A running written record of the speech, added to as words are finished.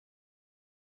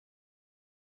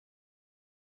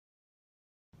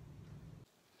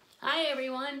Hi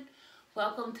everyone,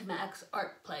 welcome to Mac's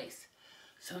Art Place.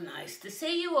 So nice to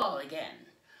see you all again.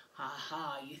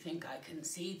 Haha, you think I can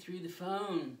see through the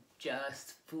phone?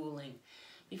 Just fooling.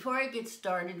 Before I get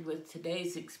started with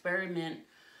today's experiment,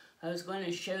 I was going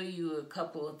to show you a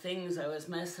couple of things I was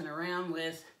messing around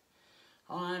with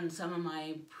on some of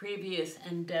my previous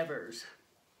endeavors.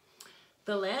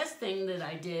 The last thing that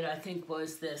I did, I think,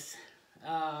 was this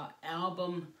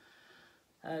album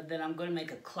that I'm going to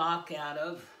make a clock out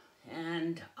of.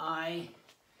 And I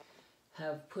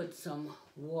have put some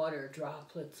water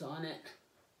droplets on it.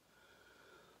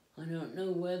 I don't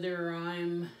know whether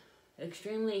I'm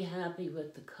extremely happy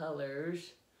with the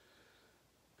colors,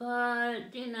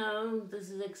 but you know, this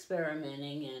is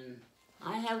experimenting, and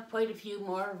I have quite a few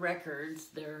more records.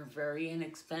 They're very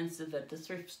inexpensive at the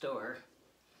thrift store.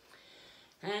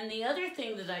 And the other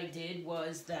thing that I did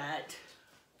was that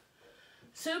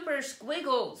super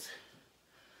squiggles.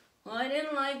 Well, I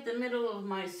didn't like the middle of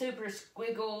my super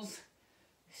squiggles,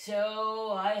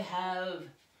 so I have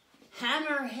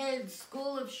Hammerhead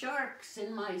School of Sharks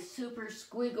in my super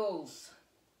squiggles.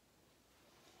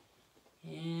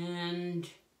 And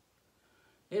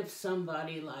if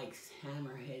somebody likes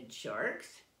Hammerhead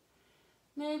Sharks,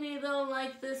 maybe they'll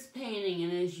like this painting.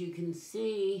 And as you can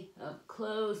see up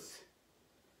close,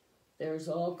 there's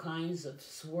all kinds of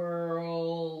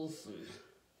swirls and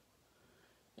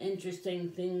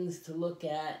interesting things to look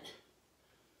at,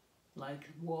 like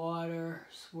water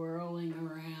swirling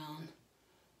around.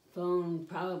 Phone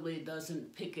probably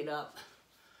doesn't pick it up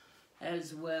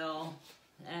as well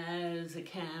as a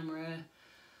camera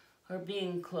or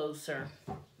being closer.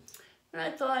 And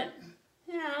I thought,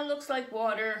 yeah, it looks like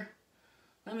water.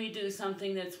 Let me do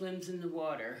something that swims in the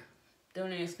water.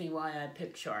 Don't ask me why I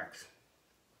picked sharks.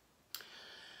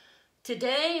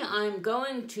 Today I'm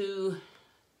going to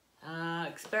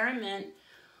experiment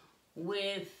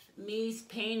with Mii's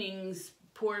paintings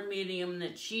pour medium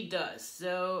that she does.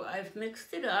 So I've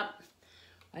mixed it up.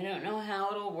 I don't know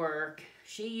how it'll work.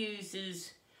 She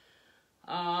uses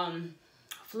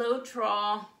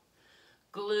Floetrol,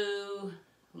 glue,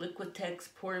 Liquitex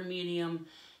pour medium,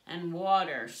 and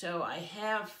water. So I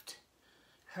halved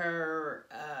her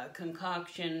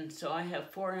concoction. So I have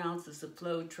 4 ounces of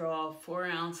Floetrol, 4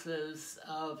 ounces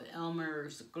of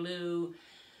Elmer's glue,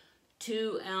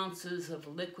 2 ounces of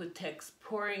Liquitex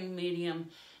pouring medium,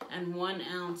 and 1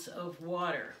 ounce of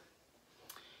water.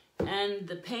 And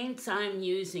the paints I'm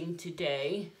using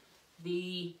today,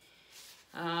 the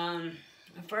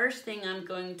first thing I'm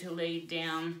going to lay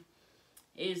down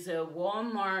is a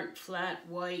Walmart flat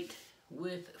white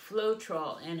with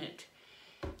Floetrol in it.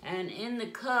 And in the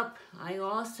cup, I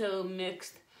also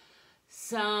mixed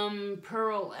some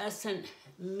pearlescent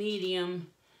medium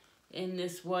in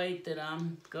this white that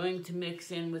I'm going to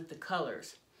mix in with the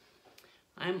colors.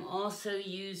 I'm also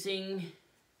using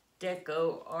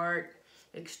Deco Art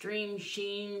Extreme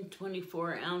Sheen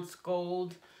 24 ounce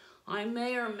gold. I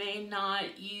may or may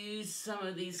not use some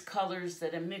of these colors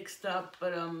that are mixed up,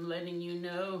 but I'm letting you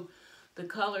know the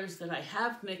colors that I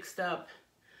have mixed up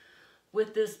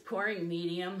with this pouring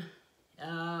medium,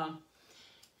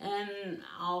 and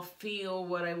I'll feel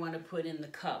what I want to put in the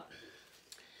cup.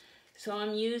 So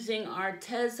I'm using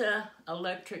Arteza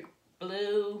Electric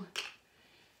Blue,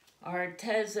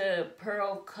 Arteza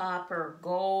Pearl Copper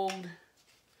Gold,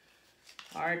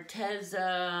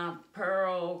 Arteza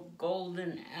Pearl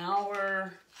Golden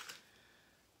Hour,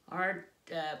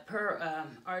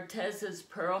 Arteza's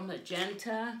Pearl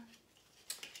Magenta,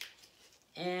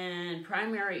 and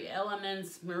Primary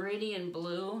Elements Meridian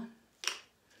Blue,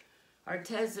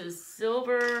 Arteza's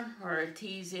Silver, or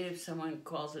Arteza if someone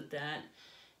calls it that,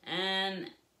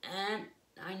 and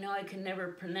I know I can never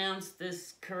pronounce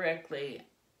this correctly,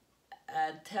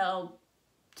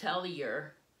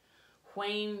 Tellier,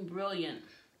 Wayne Brilliant.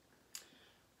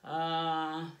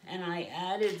 And I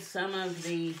added some of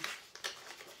the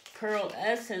Pearl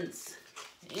Essence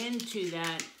into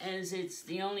that, as it's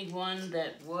the only one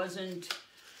that wasn't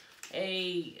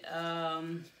a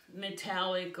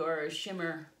metallic or a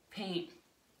shimmer paint.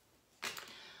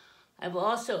 I've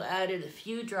also added a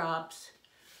few drops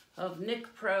of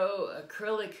Nick Pro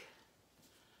acrylic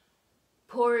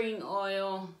pouring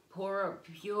oil, pour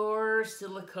pure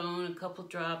silicone, a couple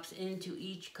drops into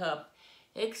each cup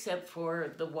except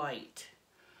for the white.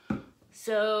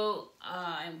 So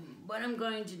what I'm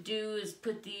going to do is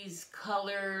put these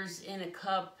colors in a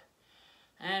cup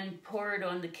and pour it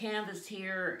on the canvas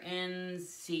here and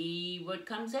see what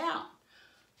comes out.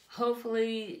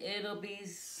 Hopefully it'll be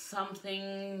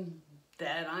something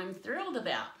that I'm thrilled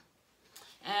about.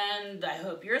 And I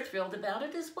hope you're thrilled about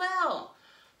it as well.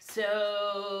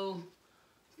 So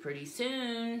pretty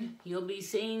soon you'll be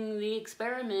seeing the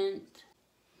experiment.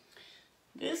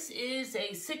 This is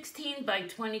a 16 by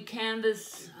 20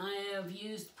 canvas. I have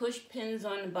used push pins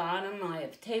on the bottom. I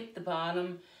have taped the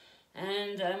bottom,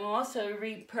 and I'm also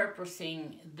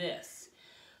repurposing this.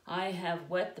 I have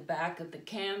wet the back of the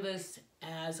canvas,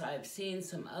 as I've seen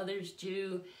some others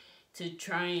do, to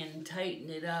try and tighten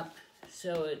it up.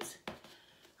 So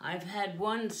I've had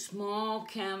one small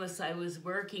canvas I was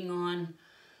working on,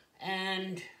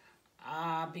 and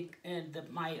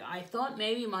I thought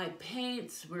maybe my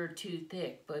paints were too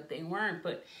thick, but they weren't.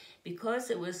 But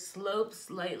because it was sloped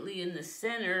slightly in the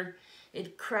center,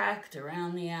 it cracked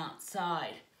around the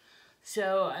outside.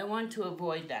 So I want to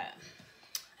avoid that.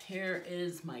 Here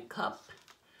is my cup,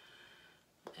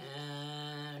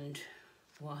 and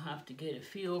we'll have to get a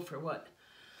feel for what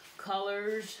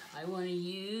colors I want to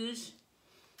use.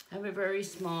 I have a very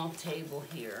small table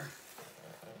here.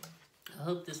 I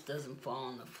hope this doesn't fall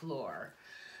on the floor.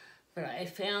 But I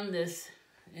found this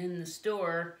in the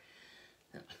store,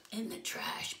 in the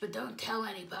trash, but don't tell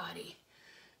anybody.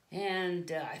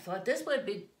 And I thought this would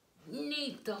be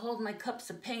neat to hold my cups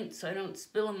of paint so I don't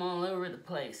spill them all over the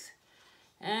place.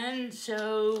 And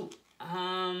so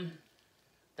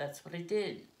that's what I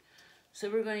did. So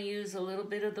we're going to use a little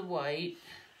bit of the white.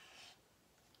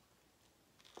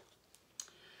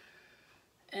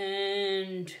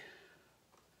 And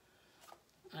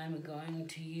I'm going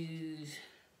to use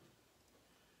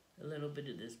a little bit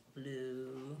of this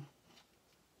blue.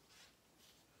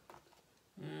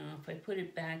 If I put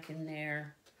it back in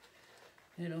there,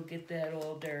 it'll get that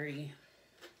all dirty.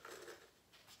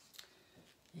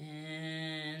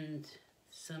 And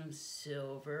some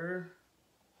silver.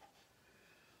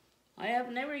 I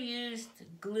have never used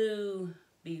glue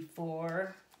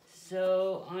before,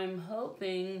 so I'm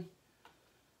hoping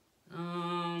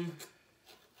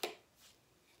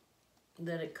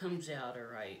that it comes out all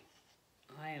right.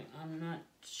 I'm not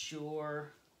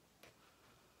sure.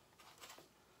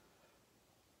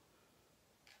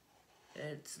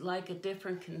 It's like a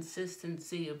different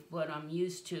consistency of what I'm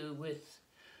used to with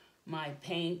my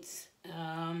paints.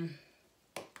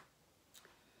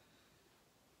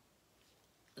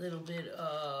 Little bit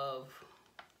of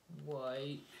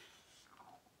white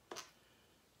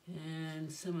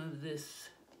and some of this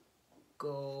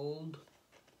gold.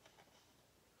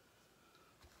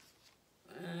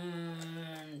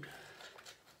 And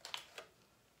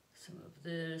some of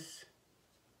this.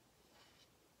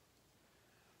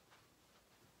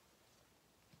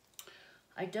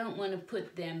 I don't want to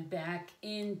put them back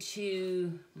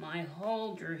into my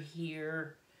holder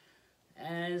here,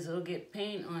 as I'll get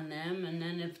paint on them, and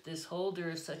then if this holder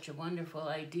is such a wonderful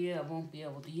idea, I won't be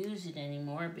able to use it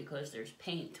anymore because there's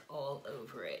paint all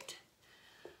over it.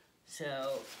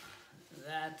 So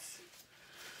that's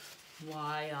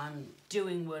why I'm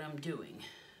doing what I'm doing.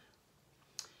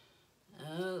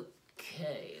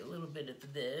 Okay, a little bit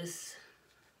of this.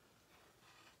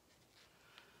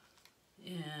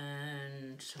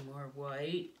 And some more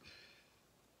white.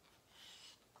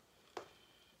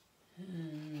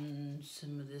 And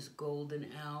some of this golden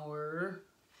hour.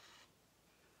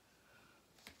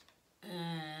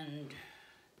 And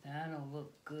that'll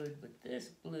look good with this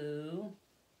blue.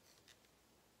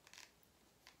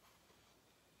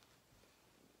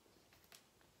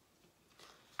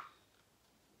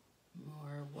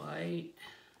 More white.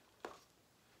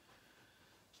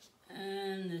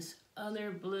 And this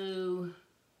other blue.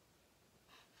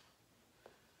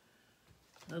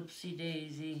 Oopsie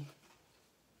daisy.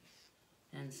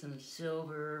 And some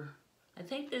silver. I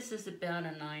think this is about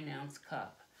a 9-ounce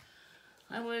cup.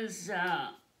 I was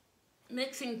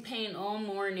mixing paint all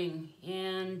morning,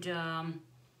 and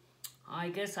I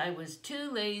guess I was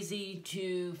too lazy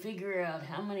to figure out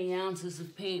how many ounces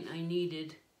of paint I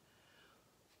needed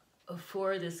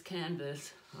for this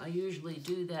canvas. I usually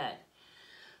do that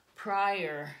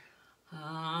prior,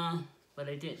 but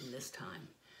I didn't this time.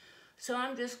 So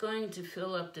I'm just going to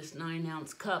fill up this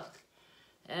 9-ounce cup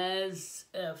as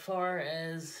far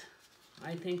as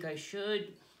I think I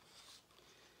should.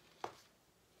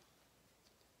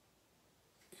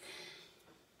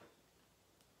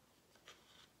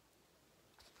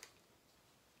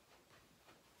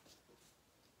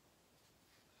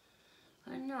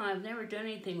 I know I've never done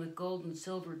anything with gold and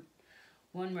silver,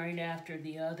 one right after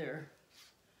the other.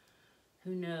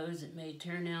 Who knows, it may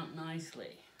turn out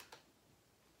nicely.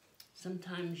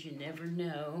 Sometimes you never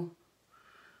know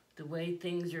the way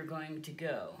things are going to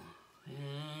go.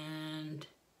 And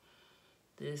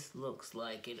this looks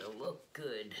like it'll look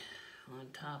good on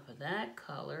top of that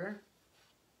color.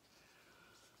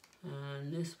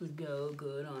 And this would go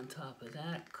good on top of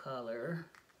that color.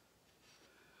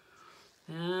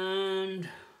 And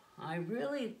I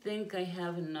really think I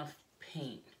have enough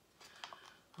paint.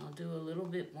 I'll do a little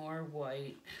bit more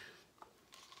white.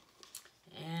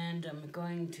 And I'm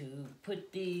going to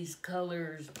put these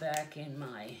colors back in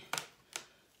my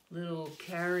little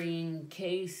carrying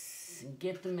case and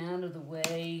get them out of the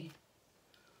way.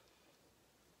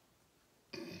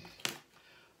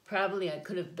 Probably I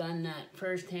could have done that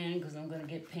firsthand because I'm going to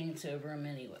get paints over them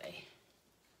anyway.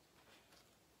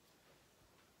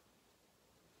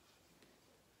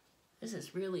 This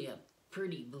is really a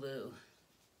pretty blue.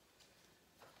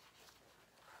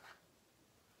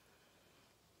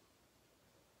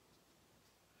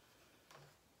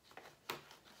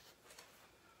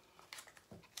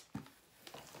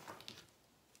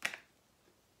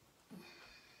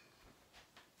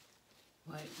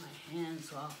 Wipe my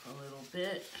hands off a little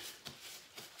bit.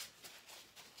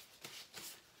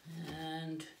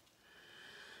 And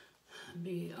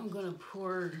I'm gonna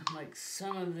pour like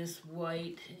some of this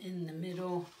white in the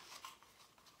middle.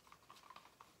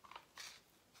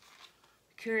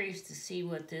 Curious to see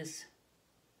what this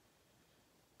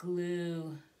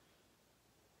glue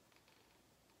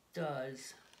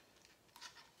does.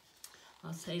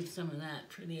 I'll save some of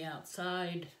that for the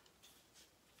outside.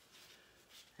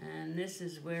 And this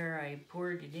is where I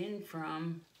poured it in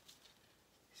from.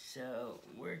 So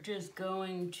we're just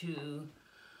going to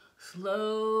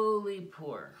slowly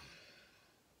pour.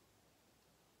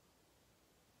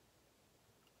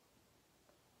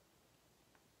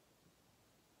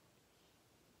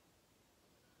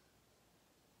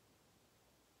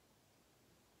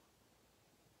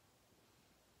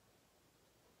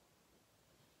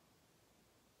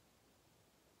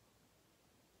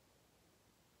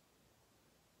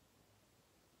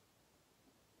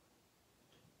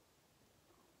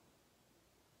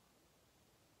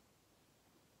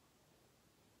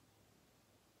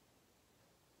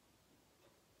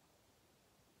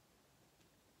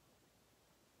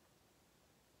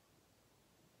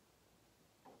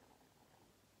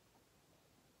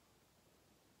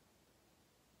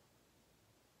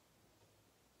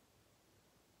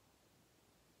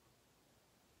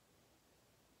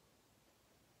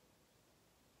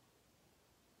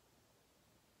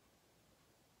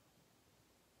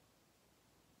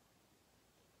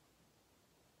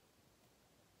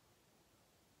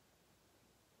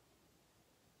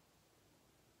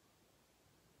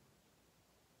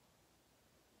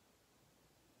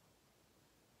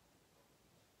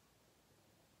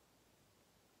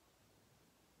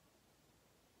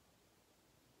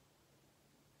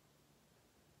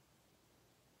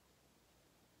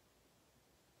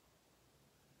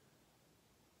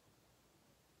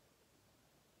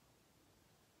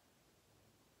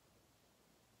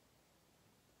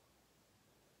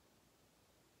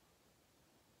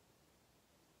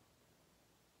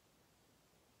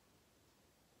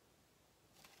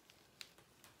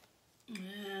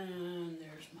 And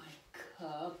there's my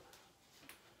cup.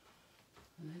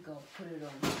 I think I'll put it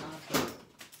on top of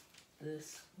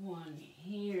this one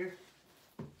here.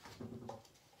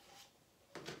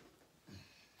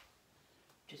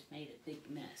 Just made a big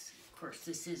mess. Of course,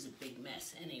 this is a big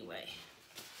mess anyway.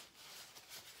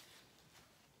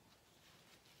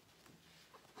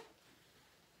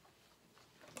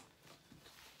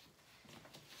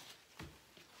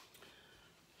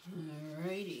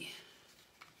 Alrighty.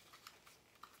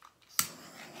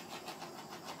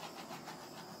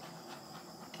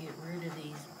 Get rid of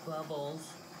these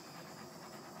bubbles.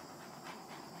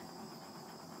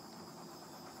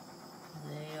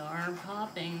 They are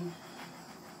popping.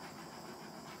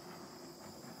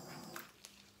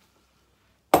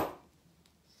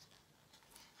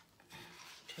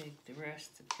 Take the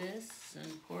rest of this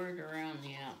and pour it around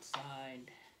the outside.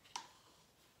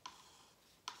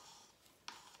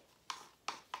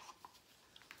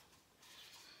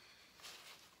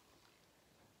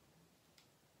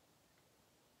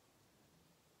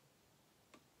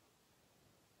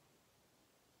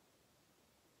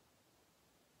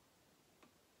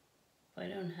 If I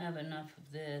don't have enough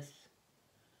of this,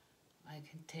 I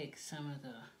can take some of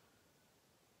the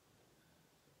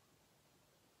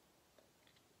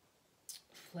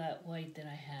flat white that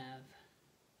I have.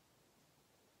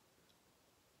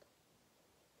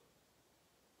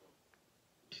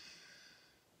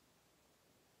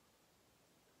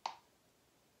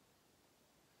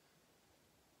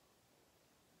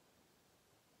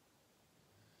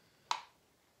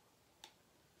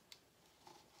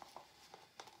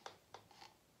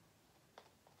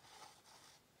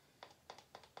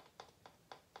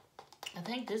 I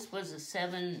think this was a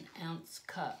 7-ounce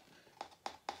cup.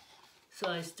 So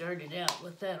I started out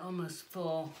with that almost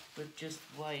full with just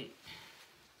white.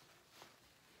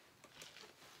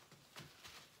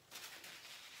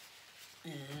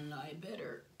 And I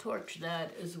better torch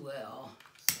that as well.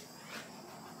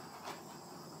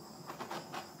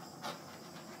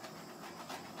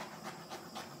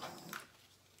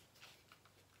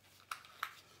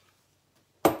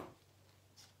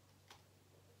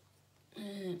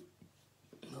 And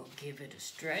we'll give it a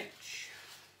stretch.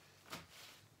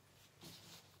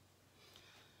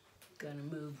 Gonna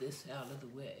move this out of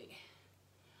the way.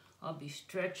 I'll be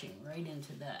stretching right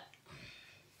into that.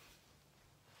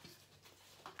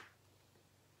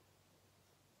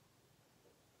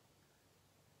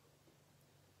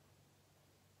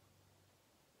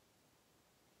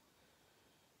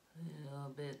 A little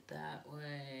bit that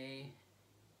way.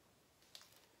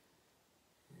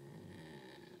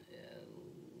 And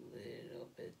a little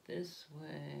bit this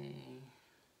way.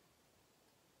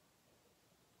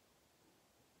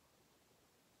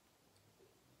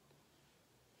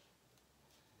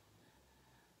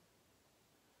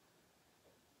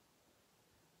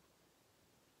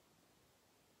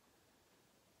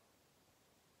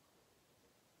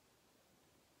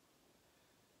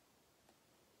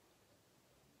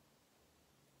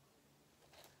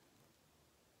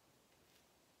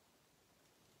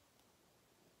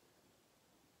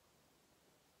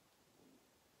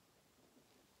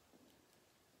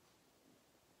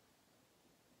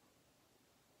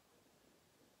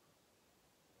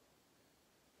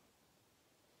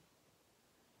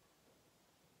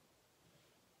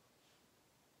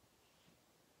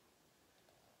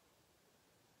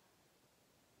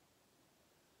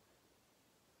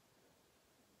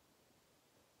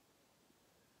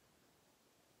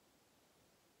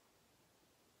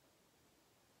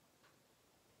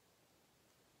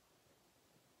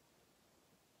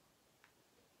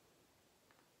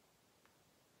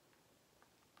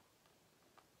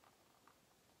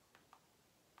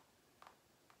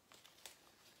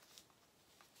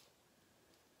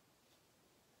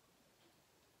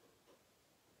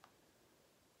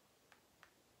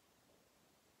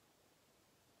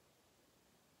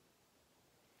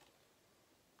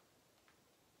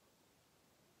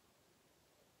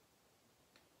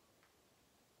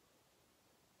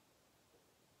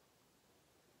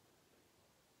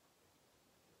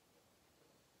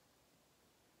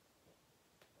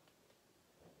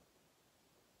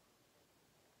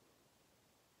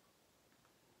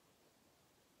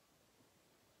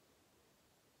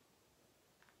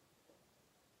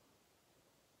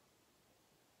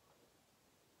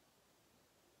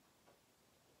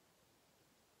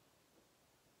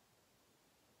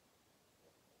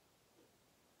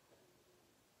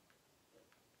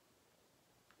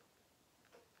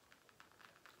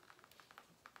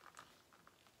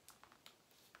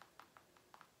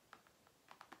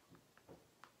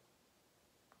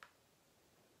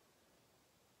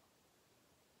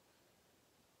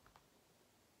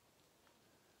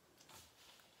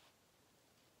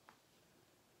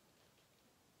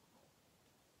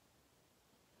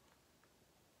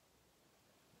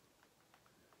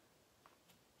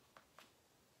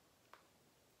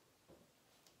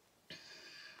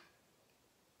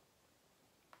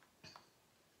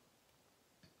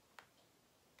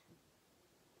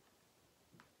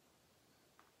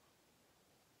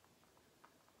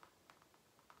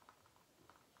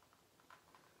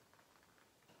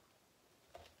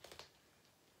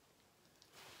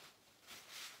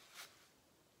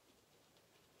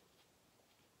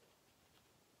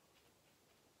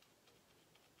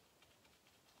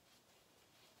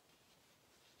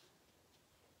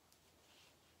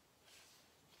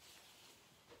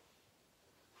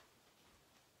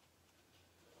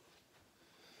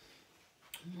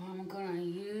 I'm gonna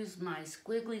use my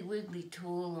squiggly wiggly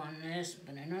tool on this,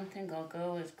 but I don't think I'll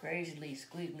go as crazily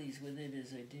squigglies with it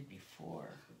as I did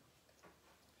before.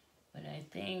 But I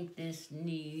think this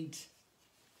needs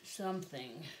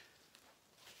something.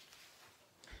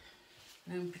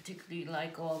 I don't particularly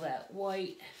like all that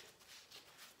white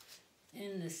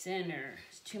in the center.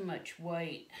 It's too much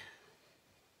white.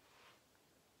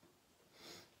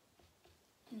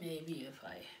 Maybe if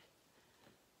I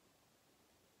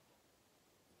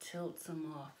tilt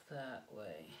some off that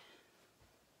way.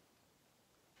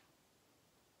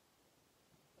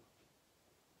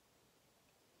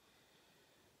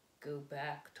 Go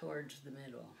back towards the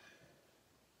middle.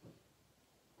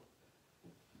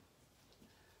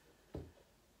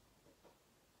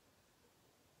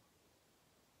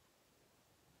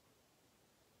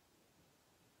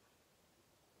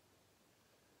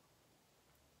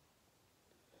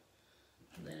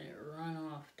 Let it run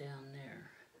off down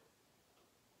there.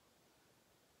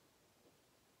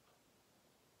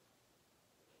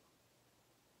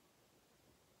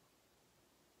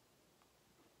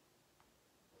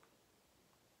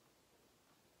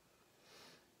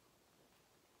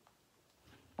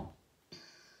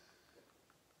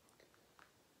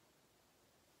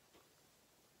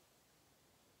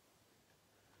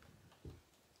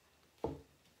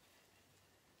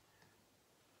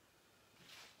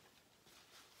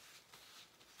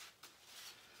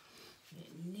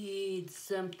 need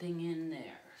something in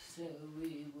there, so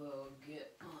we will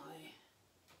get my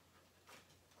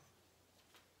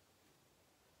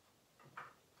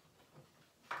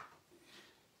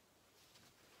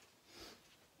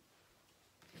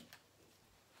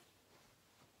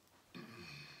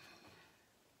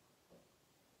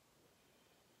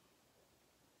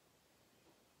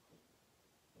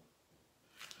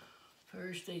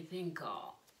first I think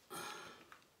I'll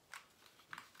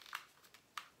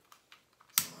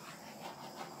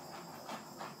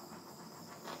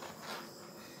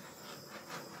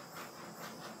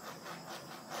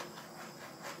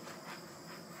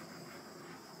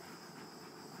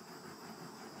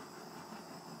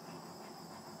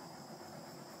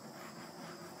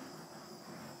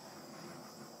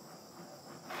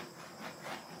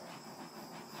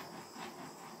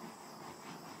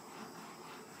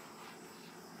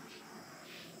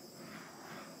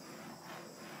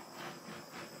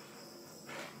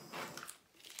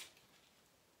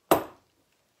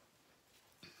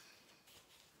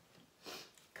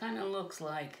kind of looks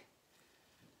like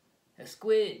a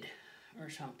squid or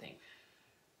something.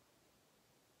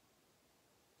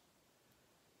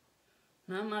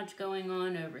 Not much going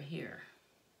on over here.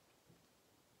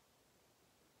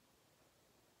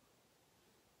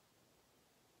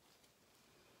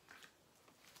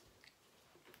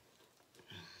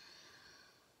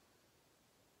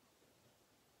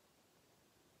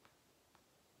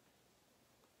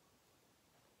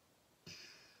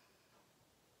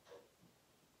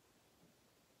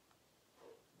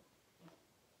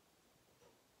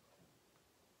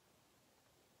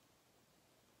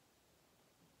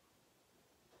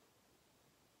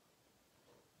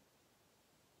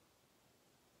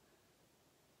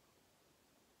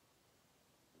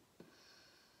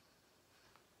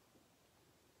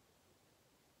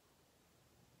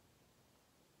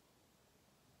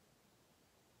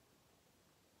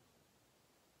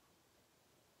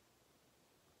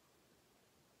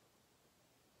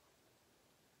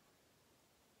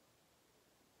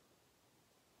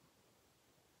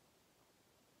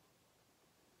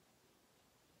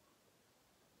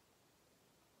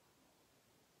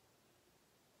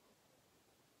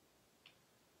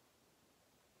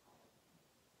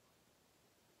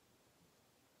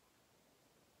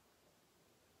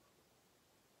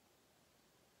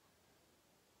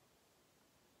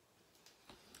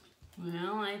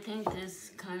 Well, I think this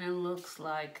kind of looks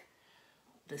like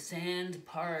the sand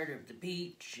part of the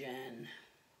beach and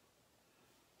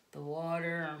the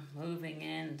water moving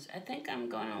in. I think I'm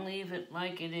going to leave it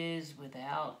like it is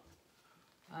without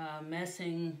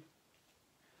messing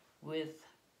with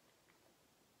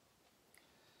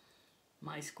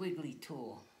my squiggly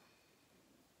tool.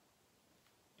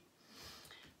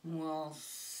 We'll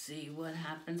see what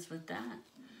happens with that.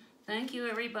 Thank you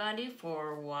everybody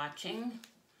for watching.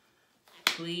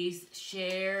 Please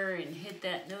share and hit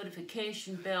that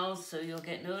notification bell so you'll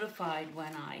get notified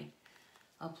when I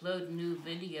upload new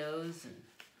videos. And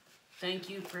thank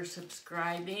you for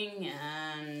subscribing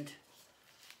and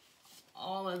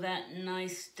all of that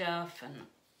nice stuff. And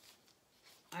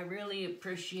I really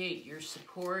appreciate your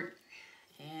support.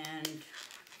 And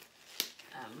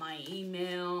my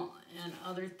email and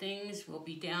other things will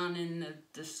be down in the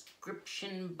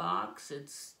description box.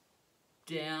 It's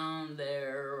down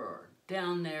there or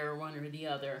down there, one or the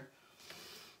other.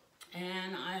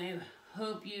 And I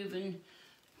hope you've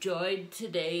enjoyed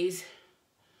today's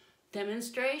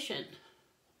demonstration.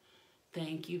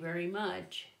 Thank you very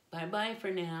much. Bye-bye for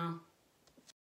now.